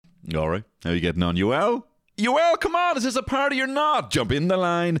All right. How are you getting on? You well? You well? Come on. Is this a party or not? Jump in the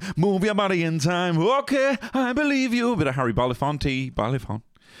line. Move your body in time. Okay, I believe you. A bit of Harry Belafonte.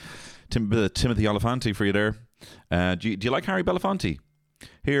 Timothy Oliphante for you there. Do you like Harry Belafonte?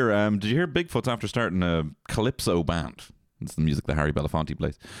 Here, did you hear Bigfoot's after starting a calypso band? That's the music that Harry Belafonte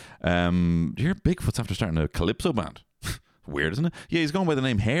plays. Did you hear Bigfoot's after starting a calypso band? Weird, isn't it? Yeah, he's going by the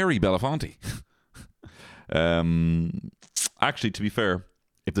name Harry Belafonte. Actually, to be fair,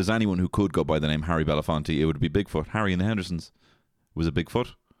 if there's anyone who could go by the name Harry Belafonte, it would be Bigfoot. Harry and the Hendersons was a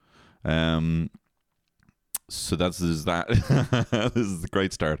Bigfoot. So this is a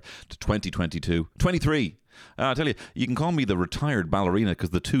great start to 2022. 23. I tell you, you can call me the retired ballerina because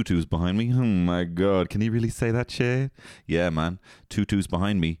the tutu's behind me. Oh my God, can you really say that shit? Yeah, man. Tutu's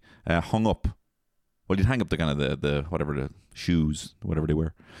behind me, hung up. Well, you'd hang up the kind of the whatever the shoes, whatever they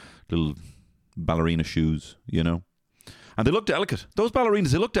wear, little ballerina shoes, you know. And they look delicate. Those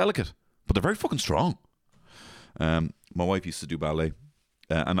ballerinas, they look delicate, but they're very fucking strong. My wife used to do ballet,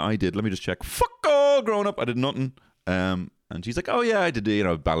 and I did. Let me just check. Fuck all growing up, I did nothing. And she's like, "Oh yeah, I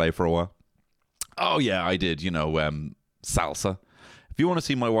did ballet for a while." Oh yeah, I did salsa. If you want to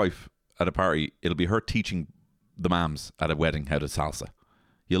see my wife at a party, it'll be her teaching the mams at a wedding how to salsa.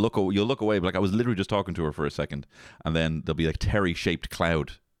 You'll look away, but like I was literally just talking to her for a second, and then there'll be like Terry-shaped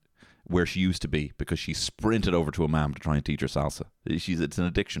cloud where she used to be because she sprinted over to a mam to try and teach her salsa. It's an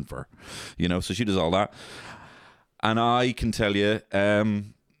addiction for her, you know. So she does all that, and I can tell you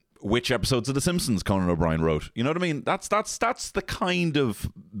which episodes of The Simpsons Conan O'Brien wrote. You know what I mean? That's the kind of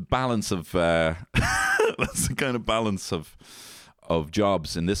balance of that's the kind of balance of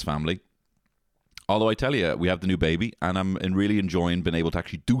jobs in this family. Although I tell you, we have the new baby, and I'm really enjoying being able to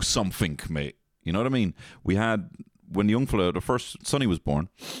actually do something, mate. You know what I mean? We had, when the young fella, the first Sonny was born,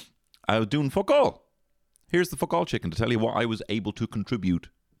 I was doing fuck all. Here's the fuck all chicken to tell you what I was able to contribute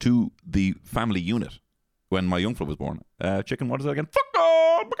to the family unit when my young fella was born. Chicken, what is it again? Fuck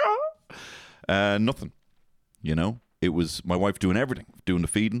all! Fuck all! Nothing. You know? It was my wife doing everything. Doing the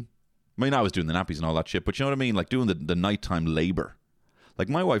feeding. I mean, I was doing the nappies and all that shit, but you know what I mean? Like doing the nighttime labour. Like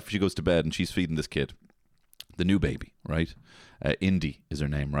my wife, she goes to bed and she's feeding this kid, the new baby, right? Indy is her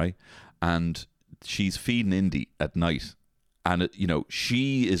name, right? And she's feeding Indy at night. And,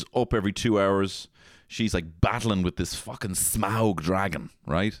 she is up every 2 hours. She's like battling with this fucking Smaug dragon,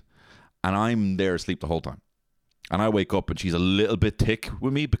 right? And I'm there asleep the whole time. And I wake up and she's a little bit thick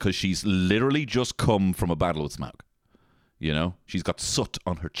with me because she's literally just come from a battle with Smaug. You know? She's got soot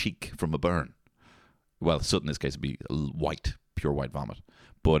on her cheek from a burn. Well, soot in this case would be white. Pure white vomit.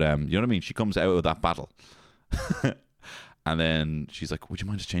 But you know what I mean? She comes out of that battle. And then she's like, would you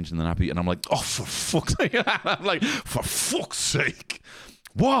mind just changing the nappy? And I'm like, oh, for fuck's sake. I'm like, for fuck's sake.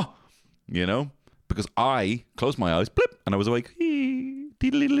 What? You know? Because I closed my eyes, blip, and I was awake.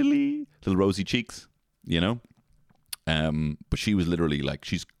 Little rosy cheeks, you know? But she was literally like,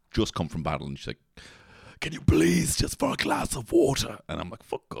 she's just come from battle and she's like, can you please just for a glass of water? And I'm like,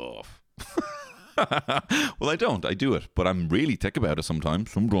 fuck off. Well, I don't. I do it. But I'm really thick about it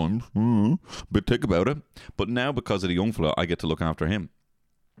sometimes. A bit thick about it. But now, because of the young fella, I get to look after him,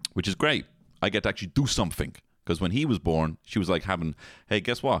 which is great. I get to actually do something. Because when he was born, she was like having, hey,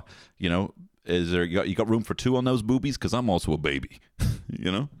 guess what? You know, you got room for two on those boobies? Because I'm also a baby.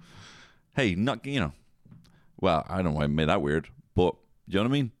 You know? Hey, well, I don't know why I made that weird. But, you know what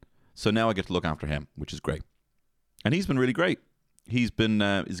I mean? So now I get to look after him, which is great. And he's been really great. He's been,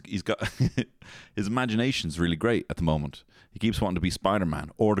 he's got, his imagination's really great at the moment. He keeps wanting to be Spider-Man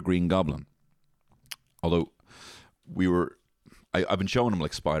or the Green Goblin. Although, I've been showing him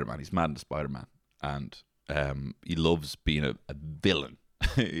like Spider-Man. He's mad into Spider-Man. And he loves being a villain.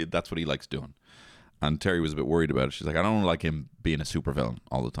 That's what he likes doing. And Terry was a bit worried about it. She's like, I don't like him being a supervillain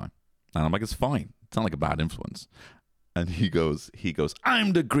all the time. And I'm like, it's fine. It's not like a bad influence. And he goes,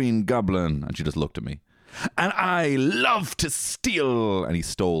 I'm the Green Goblin. And she just looked at me. And I love to steal. And he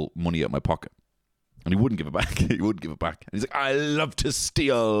stole money out of my pocket. And he wouldn't give it back. And he's like, I love to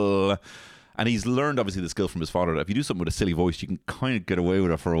steal. And he's learned, obviously, the skill from his father that if you do something with a silly voice, you can kind of get away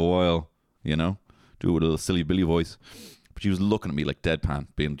with it for a while. You know? Do it with a little silly Billy voice. But she was looking at me like deadpan,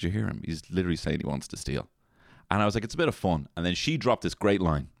 being, did you hear him? He's literally saying he wants to steal. And I was like, it's a bit of fun. And then she dropped this great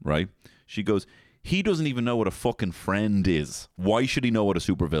line, right? She goes, he doesn't even know what a fucking friend is. Why should he know what a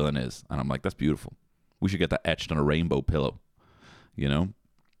supervillain is? And I'm like, that's beautiful. We should get that etched on a rainbow pillow, you know?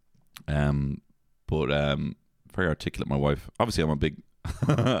 But very articulate, my wife. Obviously, I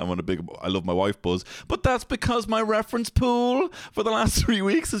love my wife buzz. But that's because my reference pool for the last 3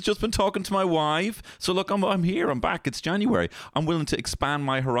 weeks has just been talking to my wife. So look, I'm here, I'm back. It's January. I'm willing to expand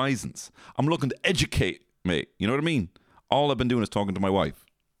my horizons. I'm looking to educate me. You know what I mean? All I've been doing is talking to my wife.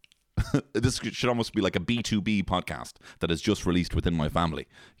 This should almost be like a B2B podcast that is just released within my family,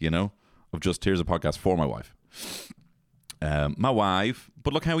 of just, here's a podcast for my wife. My wife,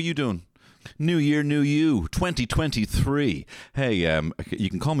 but look, how are you doing? New year, new you, 2023. Hey, you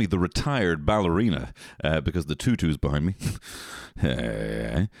can call me the retired ballerina because the tutu's behind me.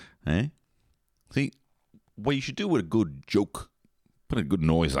 Hey? See, what you should do with a good joke, put a good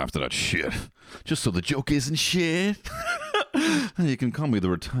noise after that shit, just so the joke isn't shit. You can call me the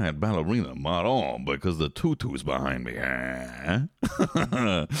retired ballerina, madam, because the tutu's behind me.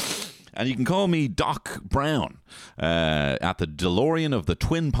 And you can call me Doc Brown at the DeLorean of the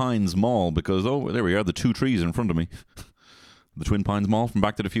Twin Pines Mall because, there we are, the two trees in front of me. The Twin Pines Mall from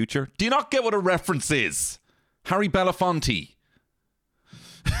Back to the Future. Do you not get what a reference is? Harry Belafonte.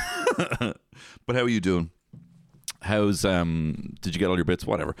 But how are you doing? How's, did you get all your bits?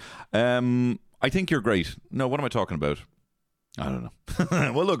 Whatever. I think you're great. No, what am I talking about? I don't know.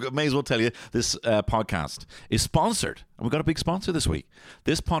 Well, look, I may as well tell you, this podcast is sponsored. And we've got a big sponsor this week.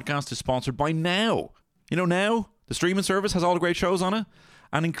 This podcast is sponsored by Now. Now, the streaming service has all the great shows on it.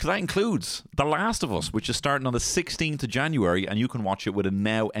 And that includes The Last of Us, which is starting on the 16th of January. And you can watch it with a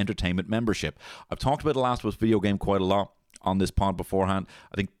Now Entertainment membership. I've talked about The Last of Us video game quite a lot on this pod beforehand.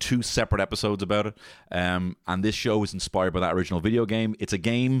 I think 2 separate episodes about it. And this show is inspired by that original video game. It's a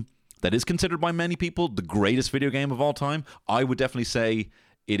game that is considered by many people the greatest video game of all time. I would definitely say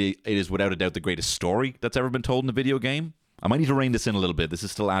it is without a doubt the greatest story that's ever been told in a video game. I might need to rein this in a little bit. This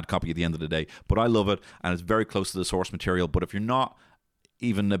is still ad copy at the end of the day, but I love it, and it's very close to the source material. But if you're not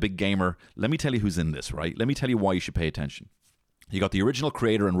even a big gamer, let me tell you who's in this, right? Let me tell you why you should pay attention. You got the original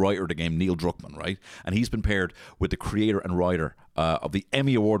creator and writer of the game, Neil Druckmann, right? And he's been paired with the creator and writer of the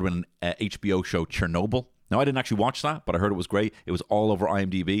Emmy Award-winning HBO show Chernobyl. Now, I didn't actually watch that, but I heard it was great. It was all over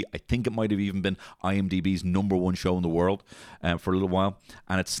IMDb. I think it might have even been IMDb's #1 show in the world for a little while.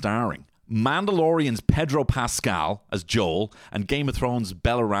 And it's starring Mandalorian's Pedro Pascal as Joel and Game of Thrones'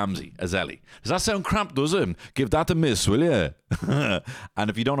 Bella Ramsey as Ellie. Does that sound cramped, does it? Give that a miss, will you? And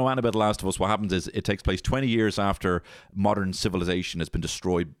if you don't know anything about The Last of Us, what happens is it takes place 20 years after modern civilization has been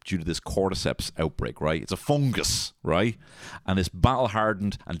destroyed due to this cordyceps outbreak, right? It's a fungus, right? And this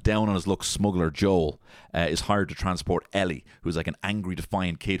battle-hardened and down-on-his-luck smuggler, Joel, is hired to transport Ellie, who's like an angry,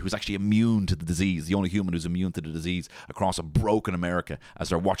 defiant kid who's actually immune to the disease, the only human who's immune to the disease, across a broken America as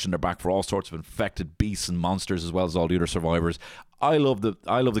they're watching their back for all sorts of infected beasts and monsters as well as all the other survivors. I love the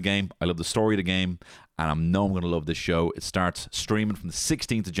game. I love the story of the game. And I know I'm going to love this show. It starts streaming from the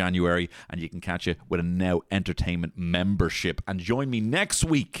 16th of January, and you can catch it with a Now Entertainment membership. And join me next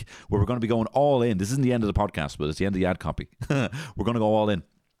week, where we're going to be going all in. This isn't the end of the podcast, but it's the end of the ad copy. We're going to go all in.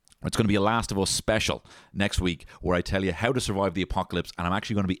 It's going to be a Last of Us special next week, where I tell you how to survive the apocalypse, and I'm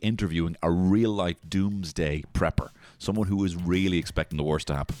actually going to be interviewing a real-life doomsday prepper, someone who is really expecting the worst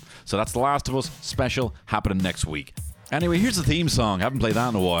to happen. So that's the Last of Us special happening next week. Anyway, here's the theme song. Haven't played that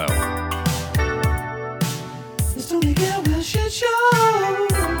in a while. It's only get well shit show. And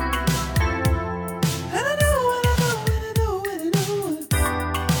I know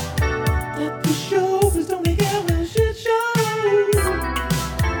that the show is only get well shit show.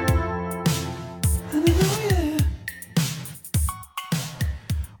 And I know, yeah.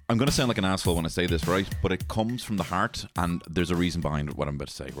 I'm going to sound like an asshole when I say this, right? But it comes from the heart, and there's a reason behind what I'm about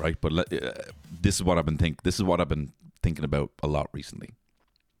to say, right? But this is what I've been thinking about a lot recently.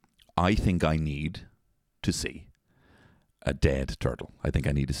 I think I need to see a dead turtle. I think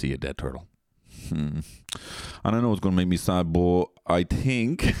I need to see a dead turtle. And I know it's going to make me sad, but I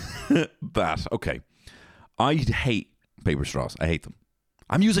think that, okay, I hate paper straws. I hate them.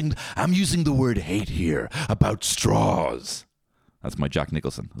 I'm using the word hate here about straws. That's my Jack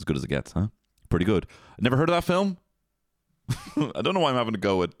Nicholson. As good as it gets, huh? Pretty good. Never heard of that film? I don't know why I'm having to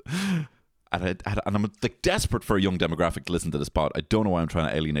go with... And I'm like desperate for a young demographic to listen to this pod. I don't know why I'm trying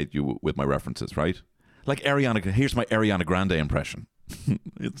to alienate you with my references, right? Like Ariana, here's my Ariana Grande impression.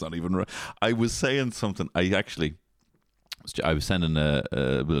 It's not even right. I was saying something. I was sending a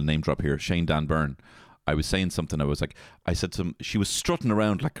little name drop here. Shane Dan Byrne. I was saying something. I said to him, she was strutting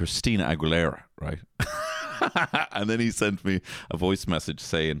around like Christina Aguilera, right? And then he sent me a voice message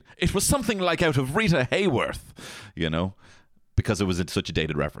saying, it was something like out of Rita Hayworth, because it was such a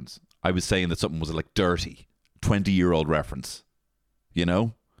dated reference. I was saying that something was like dirty, 20-year-old reference,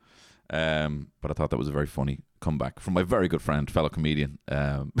 But I thought that was a very funny comeback from my very good friend, fellow comedian,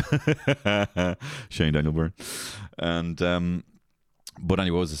 Shane Daniel Byrne. And but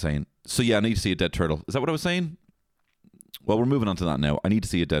anyway, what was I saying? So yeah, I need to see a dead turtle. Is that what I was saying? Well, we're moving on to that now. I need to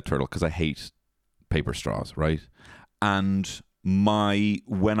see a dead turtle because I hate paper straws, right? And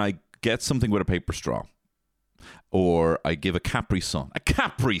when I get something with a paper straw, Or I give a Capri-Sun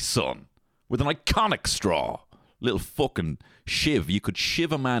with an iconic straw. Little fucking shiv. You could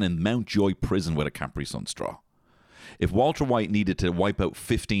shiv a man in Mountjoy prison with a Capri-Sun straw. If Walter White needed to wipe out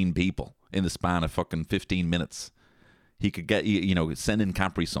 15 people in the span of fucking 15 minutes, he could get, send in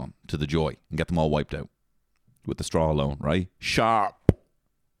Capri-Sun to the Joy and get them all wiped out with the straw alone, right? Sharp.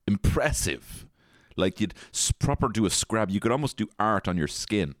 Impressive. Like you'd proper do a scrub. You could almost do art on your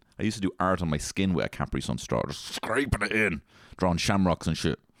skin. I used to do art on my skin with a Capri-Sun straw, just scraping it in, drawing shamrocks and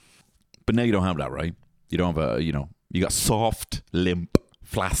shit. But now you don't have that, right? You don't have you got soft, limp,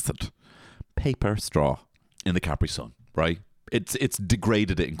 flaccid paper straw in the Capri-Sun, right? It's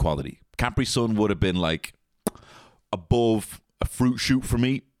degraded it in quality. Capri-Sun would have been like above a fruit shoot for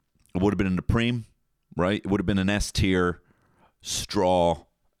me. It would have been in the Prem, right? It would have been an S tier straw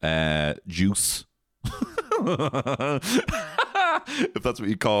juice. If that's what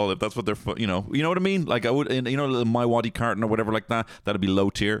you call it, that's what they're, you know what I mean? Like I would, the My Waddy carton or whatever like that, that'd be low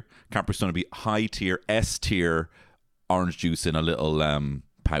tier. Capri-Sun would be high tier, S tier orange juice in a little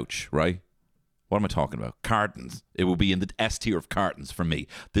pouch, right? What am I talking about? Cartons. It will be in the S tier of cartons for me.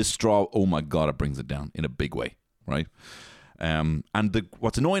 This straw, oh my God, it brings it down in a big way, right? And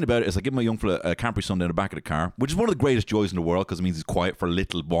what's annoying about it is I give my young fella a Capri-Sun in the back of the car, which is one of the greatest joys in the world because it means he's quiet for a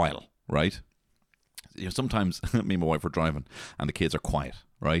little while, right? Sometimes me and my wife are driving and the kids are quiet,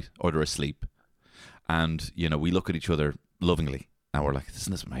 right? Or they're asleep. And, we look at each other lovingly and we're like,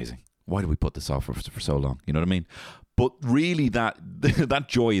 isn't this amazing? Why do we put this off for so long? You know what I mean? But really that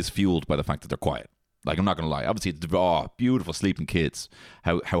joy is fueled by the fact that they're quiet. Like, I'm not going to lie. Obviously, it's beautiful sleeping kids.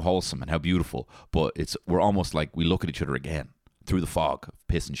 How wholesome and how beautiful. But we're almost like we look at each other again through the fog of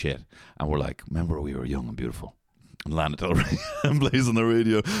piss and shit. And we're like, remember we were young and beautiful. And Lana Del Rey plays on the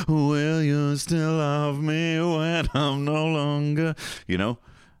radio. Will you still love me when I'm no longer? And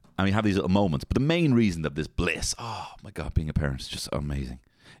we have these little moments. But the main reason of this bliss, oh my God, being a parent is just amazing,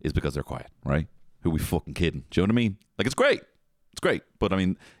 is because they're quiet, right? Who are we fucking kidding? Do you know what I mean? Like, it's great. It's great. But I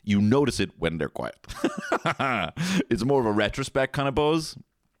mean, you notice it when they're quiet. It's more of a retrospect kind of buzz.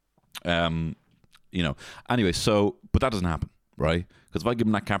 Anyway, but that doesn't happen, right? Because if I give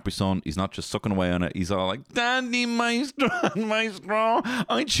him that Capri-Sun, he's not just sucking away on it. He's all like, Daddy, my straw.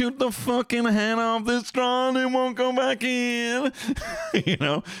 I chewed the fucking head off this straw and it won't go back in.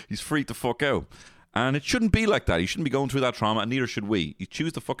 He's freaked the fuck out. And it shouldn't be like that. He shouldn't be going through that trauma, and neither should we. He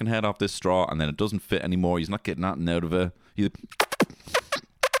chews the fucking head off this straw, and then it doesn't fit anymore. He's not getting nothing out of it.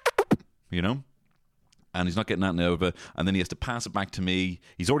 And he's not getting nothing out of it. And then he has to pass it back to me.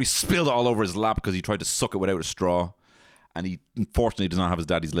 He's already spilled it all over his lap because he tried to suck it without a straw. And he unfortunately does not have his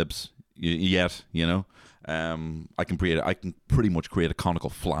daddy's lips yet, I can pretty much create a conical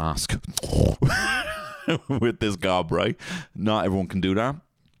flask with this gob, right? Not everyone can do that,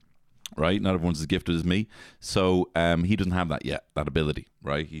 right? Not everyone's as gifted as me. So he doesn't have that yet, that ability,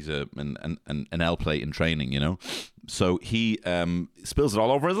 right? He's an L plate in training, So he spills it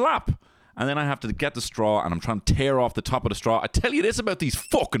all over his lap. And then I have to get the straw and I'm trying to tear off the top of the straw. I tell you this about these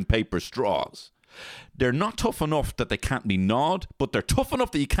fucking paper straws. They're not tough enough that they can't be gnawed, but they're tough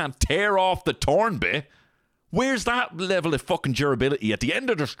enough that you can't tear off the torn bit. Where's that level of fucking durability at the end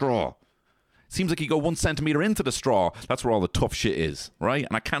of the straw? Seems like you go 1 centimeter into the straw. That's where all the tough shit is, right?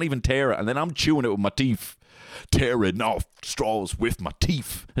 And I can't even tear it. And then I'm chewing it with my teeth. Tearing off straws with my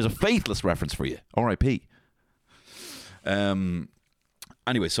teeth. There's a Faithless reference for you. R.I.P.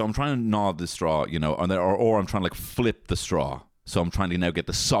 Anyway, so I'm trying to gnaw this straw, or I'm trying to flip the straw. So I'm trying to now get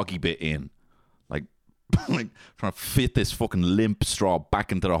the soggy bit in. Like trying to fit this fucking limp straw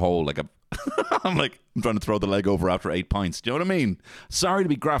back into the hole. I'm trying to throw the leg over after 8 pints. Do you know what I mean? Sorry to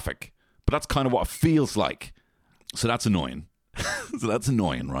be graphic, but that's kind of what it feels like. So that's annoying.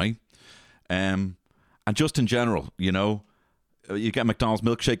 Right? And just in general, you get McDonald's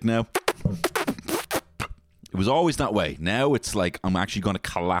milkshake now. It was always that way. Now it's like I'm actually going to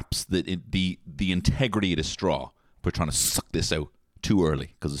collapse the integrity of the straw. We're trying to suck this out too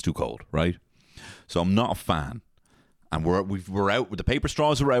early because it's too cold, right? So I'm not a fan. And we're out. The paper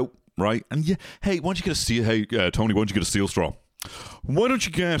straws are out, right? And yeah, hey, why don't you get a steel? Hey, Tony, why don't you get a steel straw? Why don't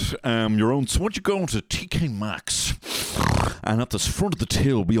you get your own? So why don't you go into TK Maxx and at the front of the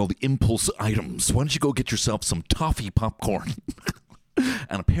till will be all the impulse items. Why don't you go get yourself some toffee popcorn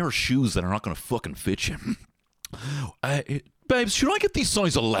and a pair of shoes that are not going to fucking fit you? Babes, should I get these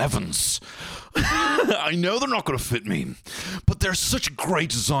size 11s? I know they're not going to fit me, but they're such a great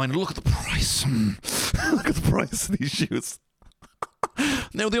design. Look at the price. Look at the price of these shoes.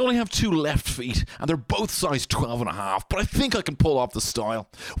 Now, they only have 2 left feet, and they're both size 12.5, but I think I can pull off the style.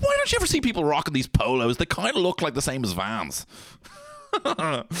 Why don't you ever see people rocking these polos? They kind of look like the same as Vans.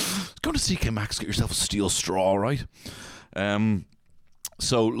 Go to CK Maxx, get yourself a steel straw, right?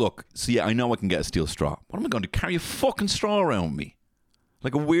 So look, yeah, I know I can get a steel straw. What am I going to carry a fucking straw around with me?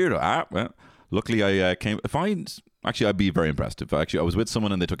 Like a weirdo. Well, luckily I came. Actually, I'd be very impressed. If I was with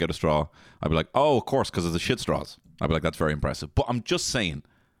someone and they took out a straw, I'd be like, oh, of course, because of the shit straws. I'd be like, that's very impressive. But I'm just saying,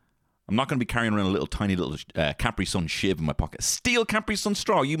 I'm not going to be carrying around a tiny little Capri-Sun shiv in my pocket. Steel Capri-Sun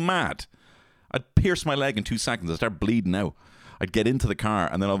straw, you mad? I'd pierce my leg in 2 seconds. I'd start bleeding out. I'd get into the car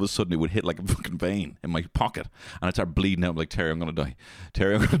and then all of a sudden it would hit like a fucking vein in my pocket and I'd start bleeding out. I'm like, Terry, I'm going to die.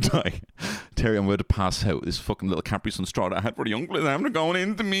 Terry, I'm going to die. Terry, I'm going to pass out. This fucking little Capri-Sun straw that I had for the young place, they're going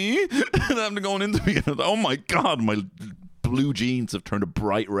into me. They're going into me. Oh my God, my blue jeans have turned a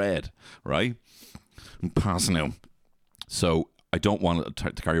bright red, right? I'm passing out. So I don't want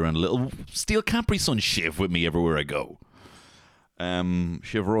to carry around a little steel Capri-Sun shiv with me everywhere I go.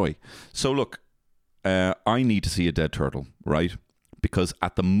 Shiv Roy. So look, I need to see a dead turtle, right? Because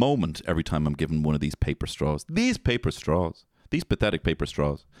at the moment, every time I'm given one of these pathetic paper straws,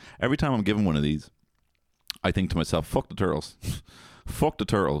 every time I'm given one of these, I think to myself, fuck the turtles. Fuck the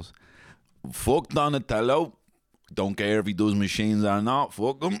turtles. Fuck Donatello. Don't care if he does machines or not.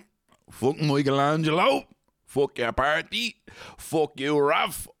 Fuck him. Fuck Michelangelo. Fuck your party. Fuck you,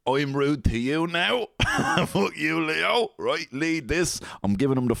 Raph. I'm rude to you now. Fuck you, Leo. Right, lead this. I'm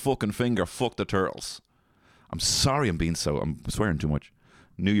giving him the fucking finger. Fuck the turtles. I'm sorry I'm swearing too much.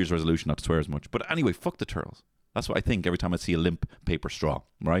 New Year's resolution not to swear as much. But anyway, fuck the turtles. That's what I think every time I see a limp paper straw,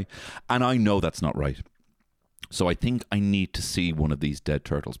 right? And I know that's not right. So I think I need to see one of these dead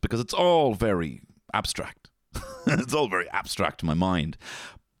turtles because it's all very abstract. It's all very abstract to my mind.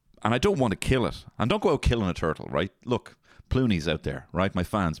 And I don't want to kill it. And don't go out killing a turtle, right? Look, Ploonies out there, right? My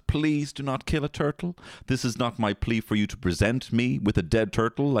fans, please do not kill a turtle. This is not my plea for you to present me with a dead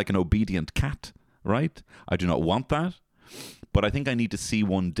turtle like an obedient cat, right? I do not want that. But I think I need to see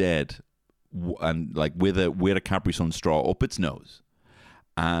one dead and like with a Capri-Sun straw up its nose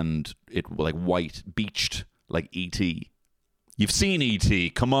and it like white, beached like E.T. You've seen E.T.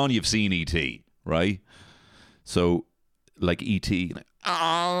 Come on, you've seen E.T., right? So like E.T., like,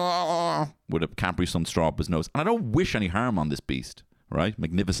 with a Capri-Sun straw up his nose. And I don't wish any harm on this beast, right?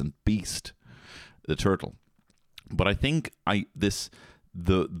 Magnificent beast, the turtle. But I think the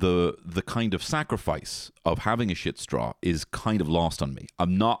kind of sacrifice of having a shit straw is kind of lost on me.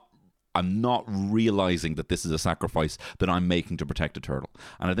 I'm not realizing that this is a sacrifice that I'm making to protect a turtle.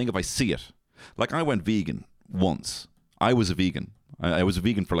 And I think if I see it, like I went vegan once. I was a vegan. I was a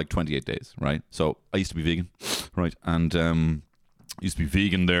vegan for like 28 days, right? So I used to be vegan, right? And used to be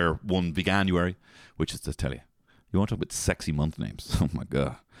vegan there one Veganuary, which is to tell you, you want to talk about sexy month names. Oh my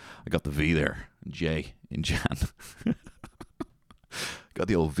God. I got the V there. J in Jan. Got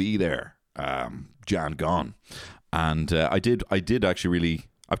the old V there. Jan gone. And I did actually really,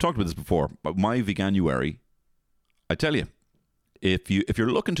 I've talked about this before, but my Veganuary, I tell you, if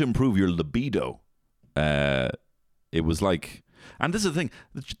you're looking to improve your libido, it was like, and this is the thing,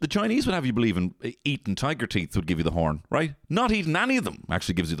 the Chinese would have you believe in eating tiger teeth would give you the horn, right? Not eating any of them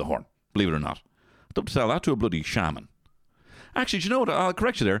actually gives you the horn, believe it or not. Don't tell that to a bloody shaman. Actually, do you know what? I'll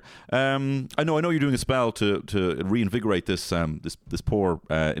correct you there. I know you're doing a spell to reinvigorate this poor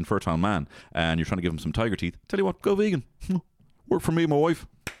infertile man, and you're trying to give him some tiger teeth. Tell you what, go vegan. Work for me and my wife.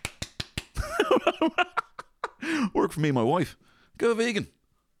 Work for me and my wife. Go vegan.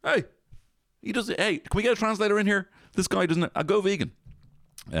 Hey, he does it. Hey, can we get a translator in here? This guy doesn't. Go vegan.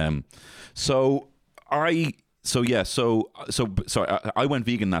 So I went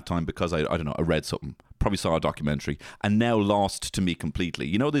vegan that time because I don't know, I read something, probably saw a documentary, and now lost to me completely.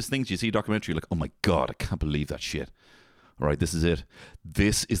 You know these things you see a documentary, you're like, oh my God, I can't believe that shit. All right, this is it.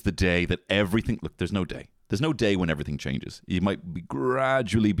 This is the day that everything. Look, there's no day. There's no day when everything changes. You might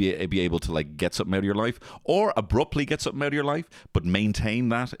gradually be able to like get something out of your life, or abruptly get something out of your life, but maintain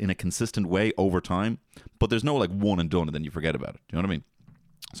that in a consistent way over time. But there's no like one and done, and then you forget about it. Do you know what I mean?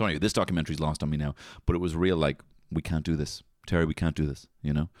 So anyway, this documentary's lost on me now, but it was real like, we can't do this. Terry, we can't do this,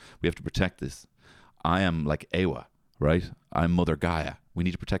 you know? We have to protect this. I am like Ewa, right? I'm Mother Gaia. We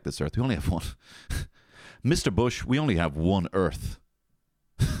need to protect this earth. We only have one. Mr. Bush, we only have one earth.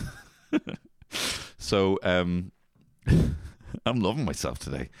 So, I'm loving myself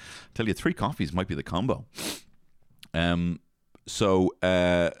today. I tell you, 3 coffees might be the combo. So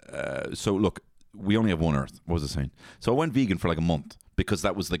look, we only have one earth. What was I saying? So I went vegan for like a month because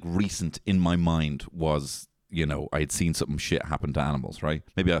that was like recent in my mind was, you know, I had seen something shit happen to animals, right?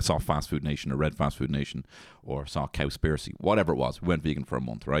 Maybe I saw Fast Food Nation or read Fast Food Nation or saw Cowspiracy, whatever it was. We went vegan for a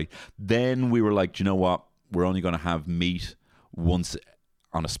month, right? Then we were like, do you know what? We're only going to have meat once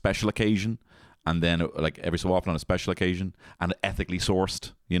on a special occasion. and then like every so often on a special occasion, and ethically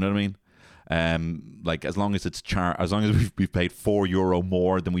sourced. You know what I mean? Like as long as as long as we've paid €4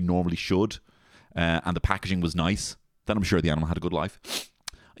 more than we normally should, and the packaging was nice, then I'm sure the animal had a good life.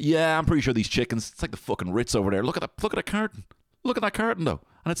 Yeah, I'm pretty sure these chickens, it's like the fucking Ritz over there. Look at that carton. Look at that carton though,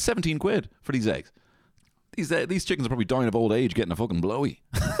 and it's 17 quid for these eggs. These chickens are probably dying of old age, getting a fucking blowy.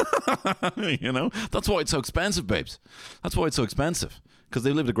 You know, that's why it's so expensive, babes. That's why it's so expensive, because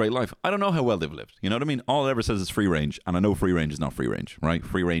they've lived a great life. I don't know how well they've lived. You know what I mean? All it ever says is free range, and I know free range is not free range, right?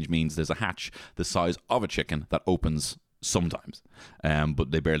 Free range means there's a hatch the size of a chicken that opens sometimes,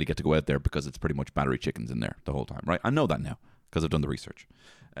 but they barely get to go out there because it's pretty much battery chickens in there the whole time, right? I know that now because I've done the research,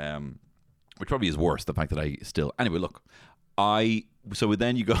 which probably is worse, the fact that I still... Anyway, look, so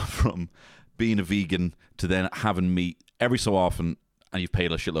then you go from being a vegan to then having meat every so often, and you've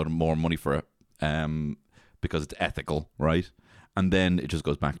paid a shitload of more money for it because it's ethical, right? And then it just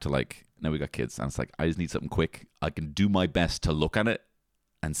goes back to like, now we got kids, and it's like, I just need something quick. I can do my best to look at it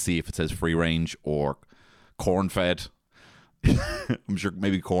and see if it says free range or corn fed. I'm sure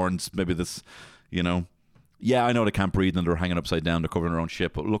maybe corns, maybe this, you know. Yeah, I know they can't breathe and they're hanging upside down, they're covering their own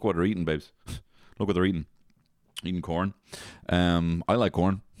shit, but look what they're eating, babes. Look what they're eating. Eating corn. I like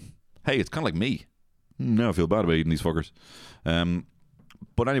corn. Hey, it's kind of like me. Now I feel bad about eating these fuckers.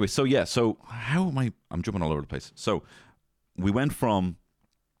 But anyway, so yeah, so how am I'm jumping all over the place. So we went from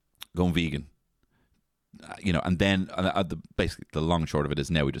going vegan, you know, and then basically the long and short of it is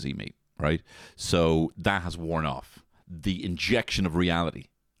now we just eat meat, right? So that has worn off. The injection of reality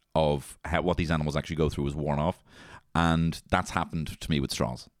of what these animals actually go through is worn off, and that's happened to me with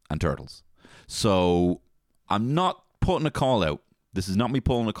straws and turtles. So I'm not putting a call out. This is not me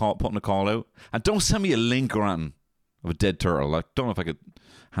putting a call out. And don't send me a link or anything of a dead turtle. Like, don't know if I could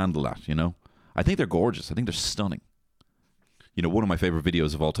handle that, you know? I think they're gorgeous. I think they're stunning. You know, one of my favorite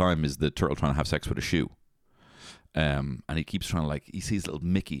videos of all time is the turtle trying to have sex with a shoe. And he keeps trying to, like, he sees little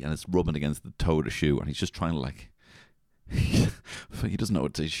Mickey and it's rubbing against the toe of the shoe, and he's just trying to, like, he doesn't know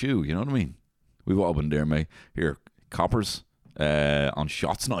it's a shoe, you know what I mean? We've all been there, mate. Here, coppers on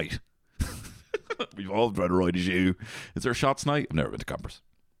shots night. We've all tried to ride a shoe. Is there a shots night? I've never been to coppers.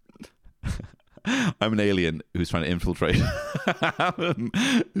 I'm an alien who's trying to infiltrate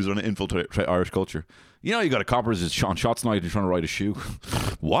Irish culture. You know, you got a coppers is on shots night and you're trying to ride a shoe.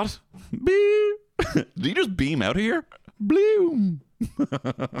 What? Beep. Did you just beam out of here? Bloom.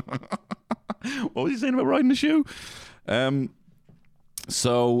 What was he saying about riding a shoe?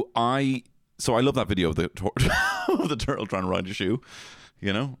 So I love that video of the of the turtle trying to ride a shoe,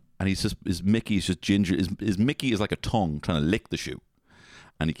 you know, and his Mickey is just ginger. His Mickey is like a tongue trying to lick the shoe,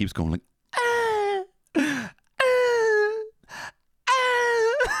 and he keeps going like,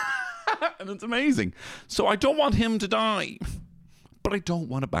 and it's amazing. So I don't want him to die, but I don't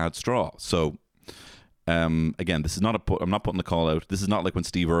want a bad straw. So again, this is not I'm not putting the call out. This is not like when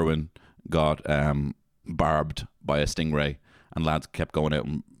Steve Irwin got barbed by a stingray, and lads kept going out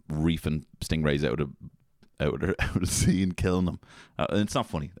and reefing stingrays out of the sea and killing them. And it's not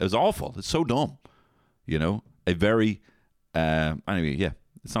funny. It was awful. It's so dumb. You know, a very anyway, yeah,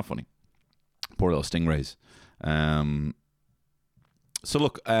 it's not funny. Poor little stingrays. So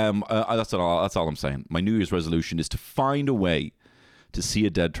look, that's all I'm saying. My New Year's resolution is to find a way to see a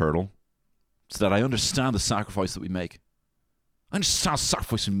dead turtle, so that I understand the sacrifice that we make. I understand the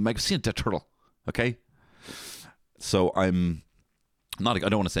sacrifice we make. See a dead turtle, okay? So I'm not. I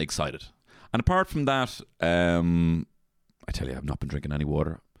don't want to say excited. And apart from that, I tell you, I've not been drinking any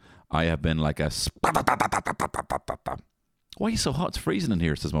water. I have been like a... Why are you so hot? It's freezing in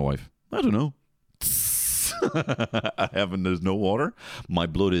here, says my wife. I don't know. There's no water. My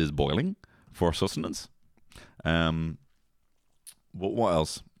blood is boiling for sustenance. What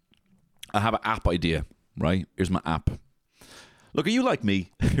else? I have an app idea, right? Here's my app. Look, are you like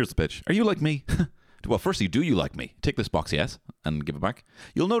me? Here's the pitch. Are you like me? Well, firstly, do you like me? Tick this box, yes, and give it back.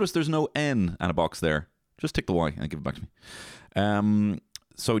 You'll notice there's no N and a box there. Just tick the Y and give it back to me.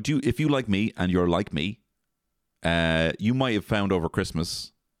 So if you like me and you're like me, you might have found over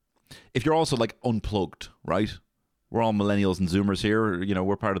Christmas, if you're also like unplugged, right? We're all millennials and Zoomers here. You know,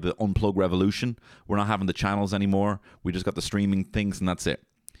 we're part of the unplug revolution. We're not having the channels anymore. We just got the streaming things and that's it.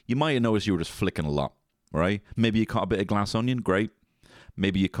 You might have noticed you were just flicking a lot, right? Maybe you caught a bit of Glass Onion, great.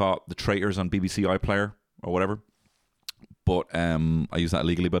 Maybe you caught The Traitors on BBC iPlayer or whatever. But I use that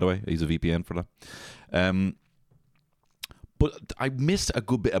illegally, by the way. I use a VPN for that. But I missed a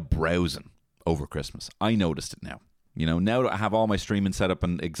good bit of browsing over Christmas. I noticed it now. You know, now that I have all my streaming set up,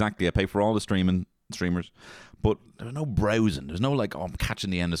 and exactly, I pay for all the streamers, but there's no browsing. There's no like, oh, I'm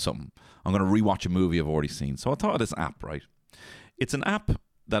catching the end of something. I'm going to rewatch a movie I've already seen. So I thought of this app, right? It's an app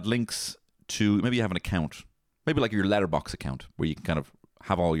that links to, maybe you have an account, maybe like your Letterboxd account, where you can kind of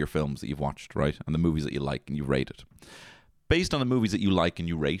have all your films that you've watched, right? And the movies that you like and you rate it. Based on the movies that you like and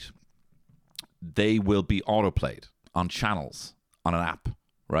you rate, they will be autoplayed on channels on an app,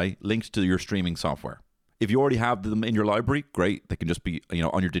 right? Linked to your streaming software. If you already have them in your library, great. They can just be,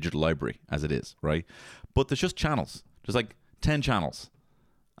 on your digital library as it is, right? But there's just channels. There's like 10 channels.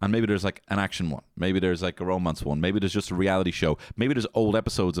 And maybe there's like an action one. Maybe there's like a romance one. Maybe there's just a reality show. Maybe there's old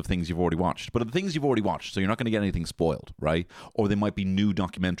episodes of things you've already watched. But the things you've already watched, so you're not going to get anything spoiled, right? Or there might be new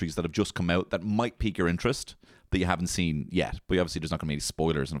documentaries that have just come out that might pique your interest that you haven't seen yet. But obviously there's not going to be any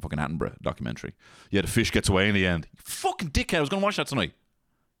spoilers in a fucking Attenborough documentary. Yeah, the fish gets away in the end. You fucking dickhead, I was going to watch that tonight.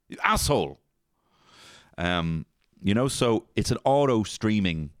 You asshole. So it's an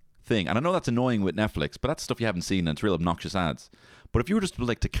auto-streaming thing. And I know that's annoying with Netflix, but that's stuff you haven't seen and it's real obnoxious ads. But if you were just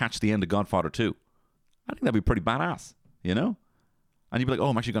like to catch the end of Godfather 2, I think that'd be pretty badass, And you'd be like, oh,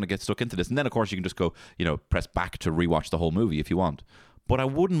 I'm actually going to get stuck into this. And then, of course, you can just go, press back to rewatch the whole movie if you want. But I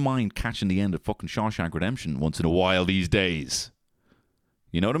wouldn't mind catching the end of fucking Shawshank Redemption once in a while these days.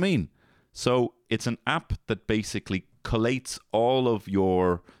 You know what I mean? So it's an app that basically collates all of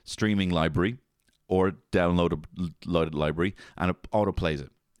your streaming library or downloaded library and it autoplays it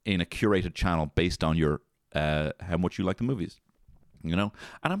in a curated channel based on your how much you like the movies. And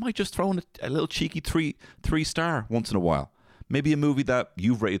I might just throw in a little cheeky three star once in a while. Maybe a movie that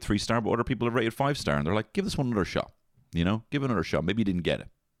you've rated 3-star, but other people have rated 5-star, and they're like, give this one another shot. Give it another shot. Maybe you didn't get it.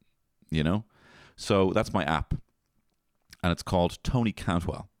 So that's my app, and it's called Tony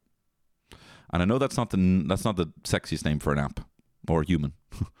Cantwell. And I know that's not the sexiest name for an app or a human,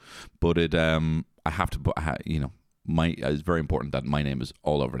 but it I have to put it's very important that my name is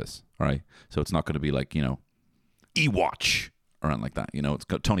all over this. All right, so it's not going to be like eWatch. Or anything like that, it's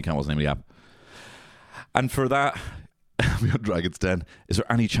got Tony Cantwell's name of the app. And for that, we got Dragon's Den. Is there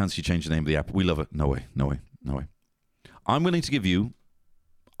any chance you change the name of the app? We love it. No way. I'm willing to give you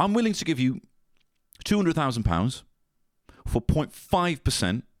 £200,000 for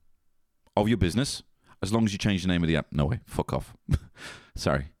 0.5% of your business, as long as you change the name of the app. No way. Fuck off.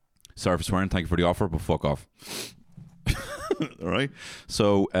 Sorry for swearing. Thank you for the offer, but fuck off. All right.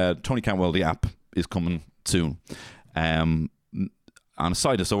 So Tony Cantwell, the app, is coming soon. On a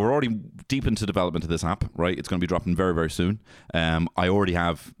side note, so we're already deep into development of this app, right? It's going to be dropping very, very soon. I already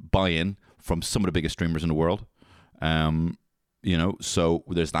have buy-in from some of the biggest streamers in the world. So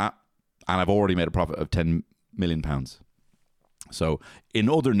there's that. And I've already made a profit of £10 million. So in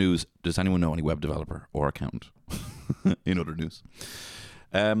other news, does anyone know any web developer or accountant? In other news.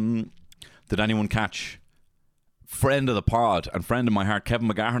 Did anyone catch friend of the pod and friend of my heart, Kevin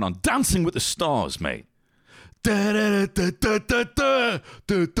McGahern, on Dancing with the Stars, mate? He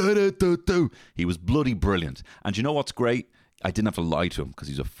was bloody brilliant. And you know what's great? I didn't have to lie to him because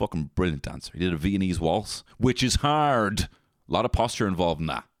he's a fucking brilliant dancer. He did a Viennese waltz, which is hard. A lot of posture involved in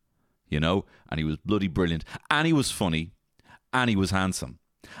that, and he was bloody brilliant. And he was funny. And he was handsome.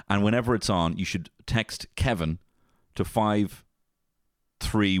 And whenever it's on, you should text Kevin to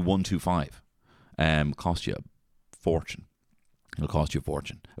 53125. Cost you a fortune. It'll cost you a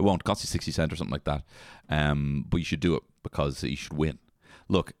fortune. It won't cost you 60 cents or something like that. But you should do it because he should win.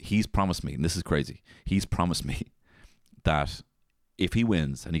 Look, he's promised me, and this is crazy, he's promised me that if he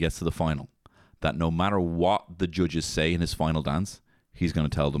wins and he gets to the final, that no matter what the judges say in his final dance, he's going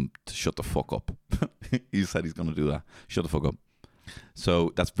to tell them to shut the fuck up. He said he's going to do that. Shut the fuck up.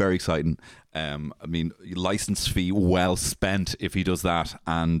 So that's very exciting. License fee well spent if he does that.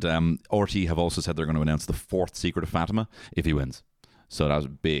 And RT have also said they're going to announce the 4th Secret of Fatima if he wins. So that was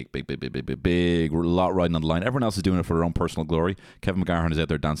big, lot riding on the line. Everyone else is doing it for their own personal glory. Kevin McGahern is out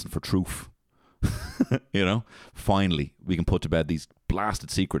there dancing for truth. Finally, we can put to bed these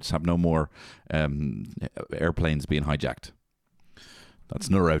blasted secrets. Have no more airplanes being hijacked. That's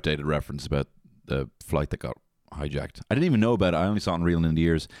another outdated reference about the flight that got hijacked. I didn't even know about it. I only saw it in Reeling in the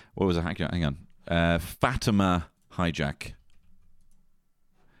Years. What was it? Hang on. Fatima hijack.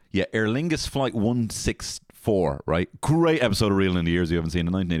 Yeah, Aer Lingus Flight 164, right? Great episode of Reeling in the Years you haven't seen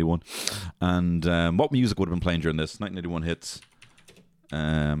in 1981. And what music would have been playing during this? 1981 hits.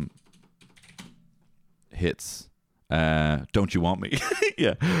 Don't You Want Me?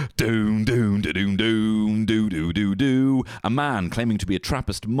 Yeah. Doom, doom, da doom, doom, doo, doo, doo, doo. A man claiming to be a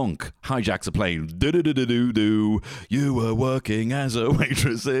Trappist monk hijacks a plane. Do, do, do, do, do, do. You were working as a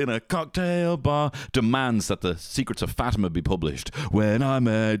waitress in a cocktail bar. Demands that the secrets of Fatima be published. When I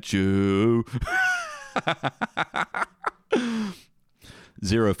met you.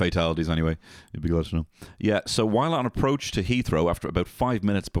 0 fatalities anyway. You'd be glad to know. Yeah, so while on approach to Heathrow, after about 5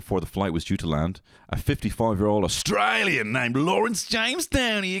 minutes before the flight was due to land, a 55-year-old Australian named Lawrence James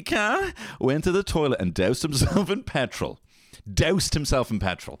Downey went to the toilet and doused himself in petrol.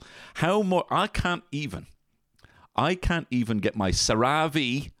 How more? I can't even get my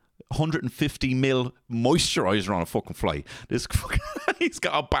CeraVe 150ml moisturizer on a fucking flight. He's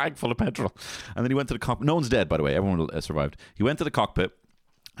got a bag full of petrol. And then he went to the cockpit. No one's dead, by the way. Everyone survived. He went to the cockpit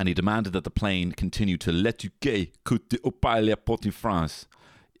and he demanded that the plane continue to l'éduquer côté au palais Port de France.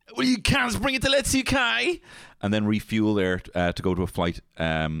 Well, you can't bring it to l'éduquer. And then refuel there to go to a flight.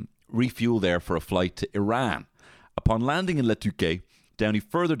 Refuel there for a flight to Iran. Upon landing in l'éduquer, Downey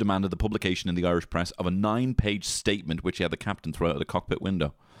further demanded the publication in the Irish press of a 9-page statement which he had the captain throw out of the cockpit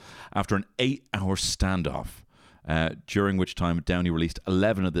window. After an 8-hour standoff, during which time Downey released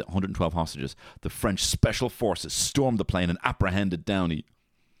 11 of the 112 hostages, the French special forces stormed the plane and apprehended Downey.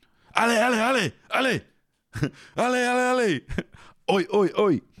 Allez, allez, allez, allez, allez, allez, oi, oi,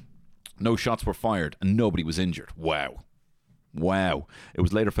 oi. No shots were fired and nobody was injured. Wow. It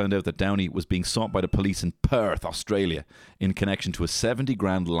was later found out that Downey was being sought by the police in Perth, Australia, in connection to a 70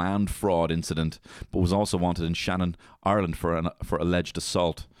 grand land fraud incident, but was also wanted in Shannon, Ireland for alleged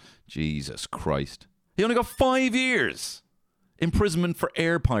assault. Jesus Christ. He only got 5 years imprisonment for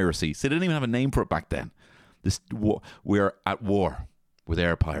air piracy. So they didn't even have a name for it back then. We're at war with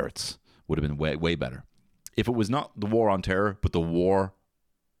air pirates. Would have been way better. If it was not the war on terror, but the war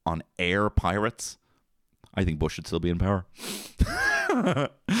on air pirates, I think Bush should still be in power.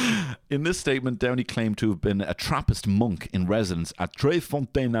 In this statement, Downey claimed to have been a Trappist monk in residence at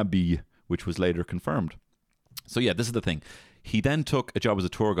Trefontaine Abbey, which was later confirmed. So yeah, this is the thing. He then took a job as a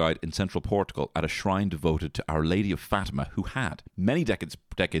tour guide in central Portugal at a shrine devoted to Our Lady of Fatima, who had, many decades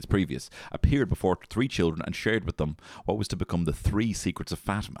previous, appeared before 3 children and shared with them what was to become the 3 secrets of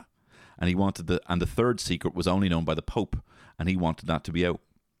Fatima. And the 3rd secret was only known by the Pope, and he wanted that to be out.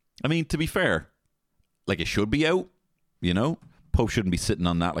 I mean, to be fair, like it should be out, you know? Pope shouldn't be sitting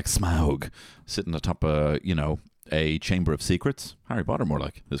on that like Smaug, sitting atop a chamber of secrets. Harry Potter more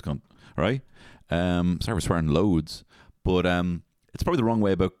like this cunt, right? Sorry for swearing loads. But it's probably the wrong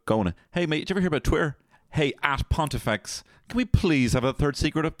way about going. Hey, mate, did you ever hear about Twitter? Hey, at Pontifex, can we please have a 3rd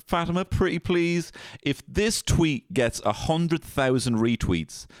secret of Fatima? Pretty please. If this tweet gets 100,000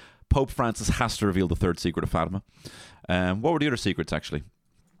 retweets, Pope Francis has to reveal the 3rd secret of Fatima. What were the other secrets, actually?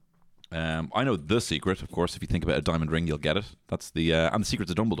 I know the secret, of course. If you think about a diamond ring, you'll get it. That's and the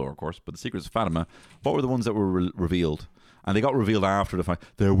secrets of Dumbledore, of course. But the secrets of Fatima, what were the ones that were revealed? And they got revealed after the fact.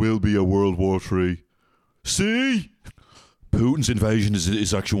 There will be a World War III. See? Putin's invasion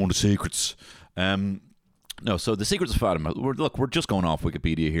is actually one of the secrets. No, so the secrets of Fatima. We're just going off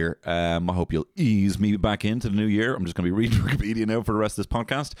Wikipedia here. I hope you'll ease me back into the new year. I'm just going to be reading Wikipedia now for the rest of this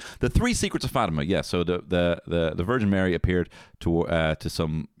podcast. The 3 secrets of Fatima. Yeah, so the Virgin Mary appeared to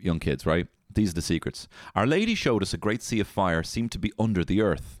some young kids, right? These are the secrets. Our Lady showed us a great sea of fire seemed to be under the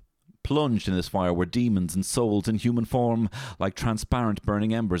earth. Plunged in this fire were demons and souls in human form, like transparent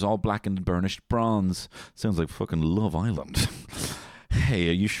burning embers, all blackened and burnished bronze. Sounds like fucking Love Island. Hey,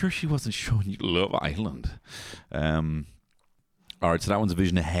 are you sure she wasn't showing you Love Island? Alright, so that one's a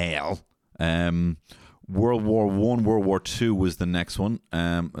vision of hell. World War I, World War II was the next one.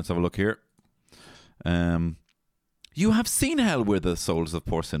 Let's have a look here. You have seen hell where the souls of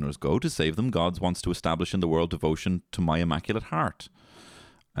poor sinners go. To save them, God wants to establish in the world devotion to my immaculate heart.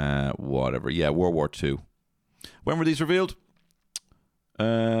 Whatever. Yeah, World War II. When were these revealed? 2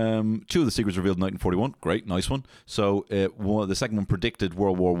 of the secrets revealed in 1941. Great, nice one. So the second one predicted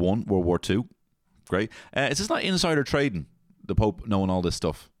World War I, World War II. Great. It's just not insider trading, the Pope knowing all this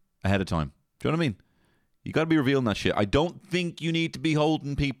stuff ahead of time. Do you know what I mean? You got to be revealing that shit. I don't think you need to be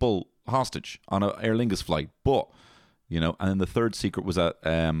holding people hostage on an Aer Lingus flight, but and then the 3rd secret was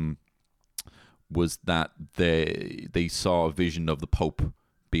that they saw a vision of the Pope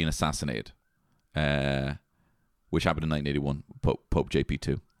being assassinated, which happened in 1981, Pope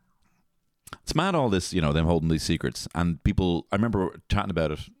JP2. It's mad, all this, them holding these secrets. And people, I remember chatting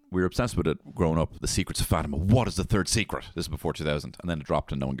about it. We were obsessed with it growing up. The secrets of Fatima. What is the 3rd secret? This is before 2000. And then it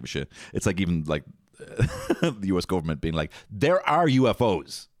dropped and no one gave a shit. It's like even like the US government being like, there are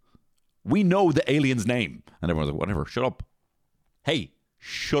UFOs. We know the alien's name. And everyone's like, whatever, shut up. Hey,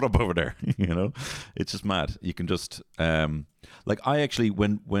 shut up over there. It's just mad. You can just I actually,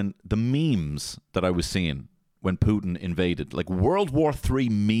 when the memes that I was seeing when Putin invaded, like World War III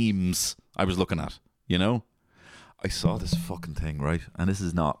memes I was looking at, I saw this fucking thing, right? And this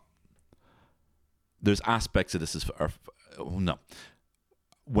is not, there's aspects of this no,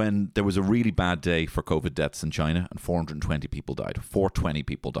 when there was a really bad day for COVID deaths in China and 420 people died. 420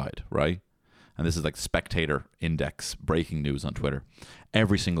 people died, right? And this is like Spectator Index breaking news on Twitter.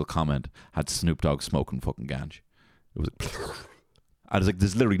 Every single comment had Snoop Dogg smoking fucking ganj. It was I was like,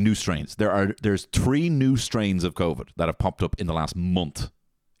 there's literally new strains. There's 3 new strains of COVID that have popped up in the last month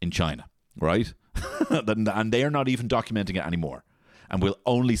in China, right? And they are not even documenting it anymore. And we'll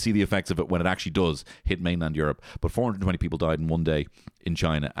only see the effects of it when it actually does hit mainland Europe. But 420 people died in one day in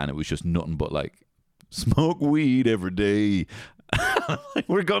China, and it was just nothing but like, smoke weed every day.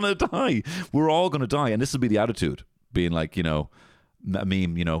 We're gonna die. We're all gonna die. And this will be the attitude, being like, you know, a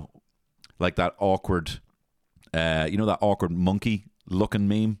meme, you know, like that awkward, that awkward monkey looking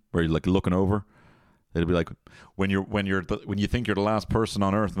meme where you're like looking over. It'll be like when you think you're the last person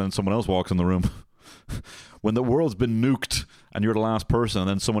on earth, and then someone else walks in the room. When the world's been nuked and you're the last person, and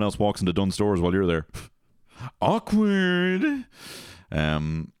then someone else walks into Dunnes Stores while you're there. Awkward.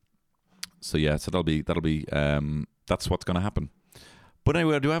 So that'll be that's what's going to happen. But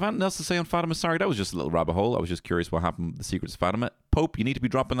anyway, do I have anything else to say on Fatima? Sorry, that was just a little rabbit hole. I was just curious what happened with the secrets of Fatima. Pope, you need to be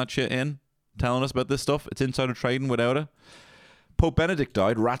dropping that shit in, telling us about this stuff. It's insider trading without it. Pope Benedict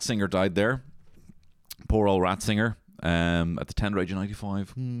died. Ratzinger died there. Poor old Ratzinger. At the tender age of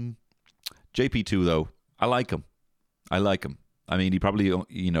 95. JP2 though, I like him. I mean, he probably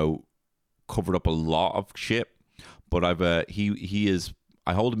covered up a lot of shit, but he is.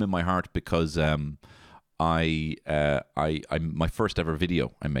 I hold him in my heart because my first ever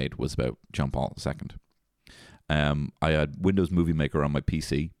video I made was about John Paul II. I had Windows Movie Maker on my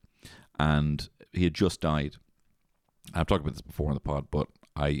PC, and he had just died. I've talked about this before on the pod, but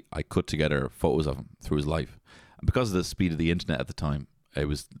I cut together photos of him through his life, and because of the speed of the internet at the time,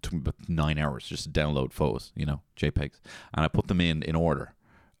 it took me about 9 hours just to download photos, JPEGs, and I put them in order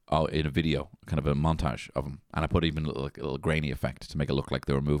in a video, kind of a montage of them, and I put even a little grainy effect to make it look like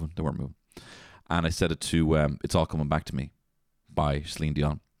they were moving. They weren't moving, and I set it to "It's All Coming Back to Me" by Celine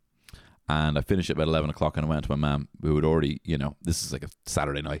Dion, and I finished it about 11 o'clock, and I went to my mum, who had already, this is like a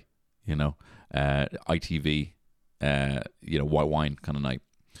Saturday night, ITV, white wine kind of night,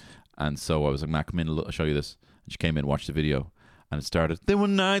 and so I was like, "Ma, come in, I'll show you this," and she came in, watched the video. And it started, there were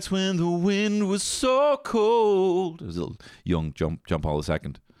nights when the wind was so cold. It was a little young John Paul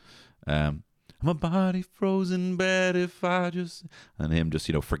II. My body frozen bad if I just... And him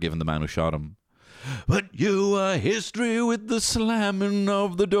just, forgiving the man who shot him. But you are history with the slamming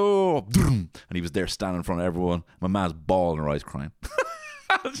of the door. And he was there standing in front of everyone. My man's bawling her eyes crying.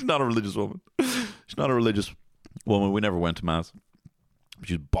 She's not a religious woman. She's not a religious woman. We never went to mass.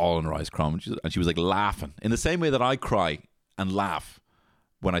 She was bawling her eyes crying. And she was like laughing. In the same way that I cry and laugh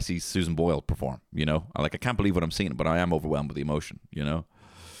when I see Susan Boyle perform, I can't believe what I'm seeing, but I am overwhelmed with the emotion,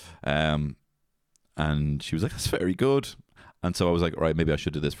 and she was like, that's very good. And so I was like, all right, maybe I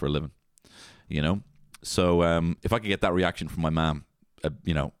should do this for a living, so if I could get that reaction from my mom,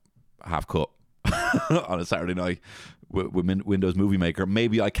 half cut on a Saturday night with Windows Movie Maker,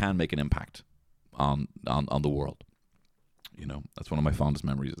 maybe I can make an impact on the world. That's one of my fondest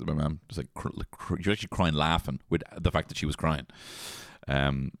memories. My mum was like, she was actually crying, laughing with the fact that she was crying.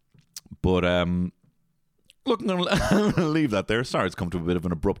 Look, I'm going to leave that there. Sorry, it's come to a bit of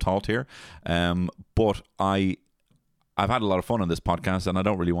an abrupt halt here. But I've had a lot of fun on this podcast, and I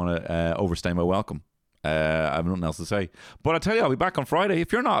don't really want to overstay my welcome. I have nothing else to say. But I tell you, I'll be back on Friday.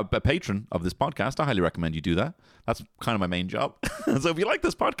 If you're not a patron of this podcast, I highly recommend you do that. That's kind of my main job. So if you like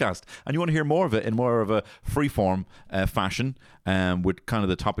this podcast and you want to hear more of it in more of a freeform fashion, with kind of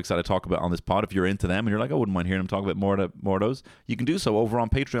the topics that I talk about on this pod, if you're into them and you're like, I wouldn't mind hearing them talk about more of those, you can do so over on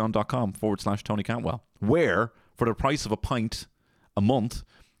patreon.com/Tony Cantwell, where for the price of a pint a month,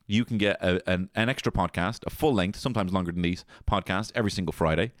 you can get an extra podcast, a full length, sometimes longer than these podcasts, every single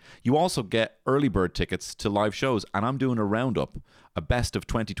Friday. You also get early bird tickets to live shows, and I'm doing a roundup, a best of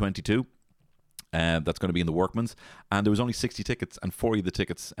 2022. That's going to be in the Workman's, and there was only 60 tickets, and 40 of the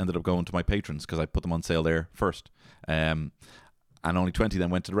tickets ended up going to my patrons because I put them on sale there first. And only 20 then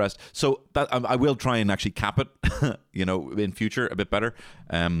went to the rest. So that I will try and actually cap it, in future a bit better.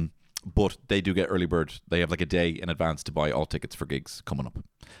 But they do get early bird. They have like a day in advance to buy all tickets for gigs coming up.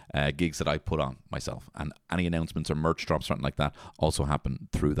 Gigs that I put on myself. And any announcements or merch drops, something like that, also happen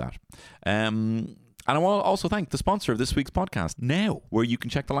through that. And I want to also thank the sponsor of this week's podcast, Now, where you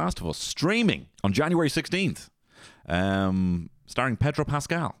can check The Last of Us streaming on January 16th. Starring Pedro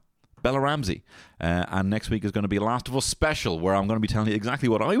Pascal, Bella Ramsey. And next week is going to be a Last of Us special, where I'm going to be telling you exactly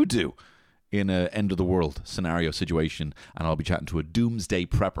what I would do in an end-of-the-world scenario situation, and I'll be chatting to a doomsday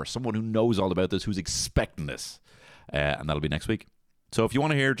prepper, someone who knows all about this, who's expecting this, and that'll be next week. So if you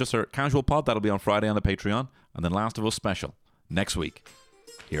want to hear just a casual pod, that'll be on Friday on the Patreon, and then Last of Us special next week.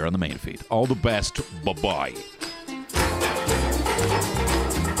 here on the main feed. All the best. Bye-bye.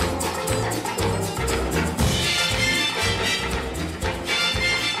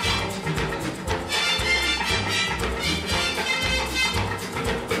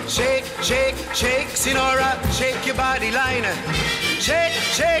 Shake, shake, shake, Sinora, shake your body line. Shake,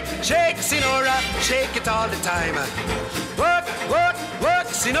 shake, shake, Sinora, shake it all the time. Work, work, work,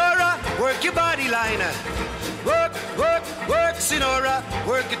 Sinora, work your body line. Work, work, work, Sinora,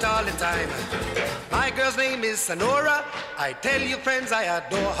 work it all the time. My girl's name is Sonora. I tell you, friends, I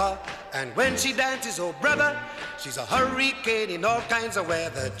adore her. And when she dances, oh brother, she's a hurricane in all kinds of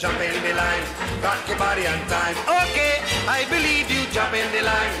weather. Jump in the line, rock your body on time. Okay, I believe you, jump in the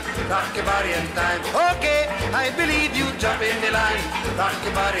line, rock your body on time. Okay, I believe you, jump in the line, rock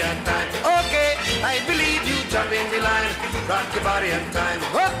your body on time. Okay, I believe you, jump in the line, rock your body on time.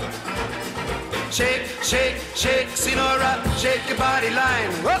 Whoa. Shake, shake, shake, Sinora, shake your body line.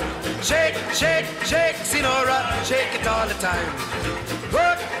 Whoa. Shake, shake, shake, Sinora, shake it all the time.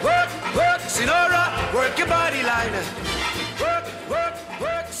 Work, work, work, Sinora, work your body line. Work, work,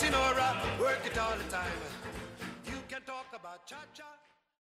 work, Sinora, work it all the time. You can talk about cha-cha.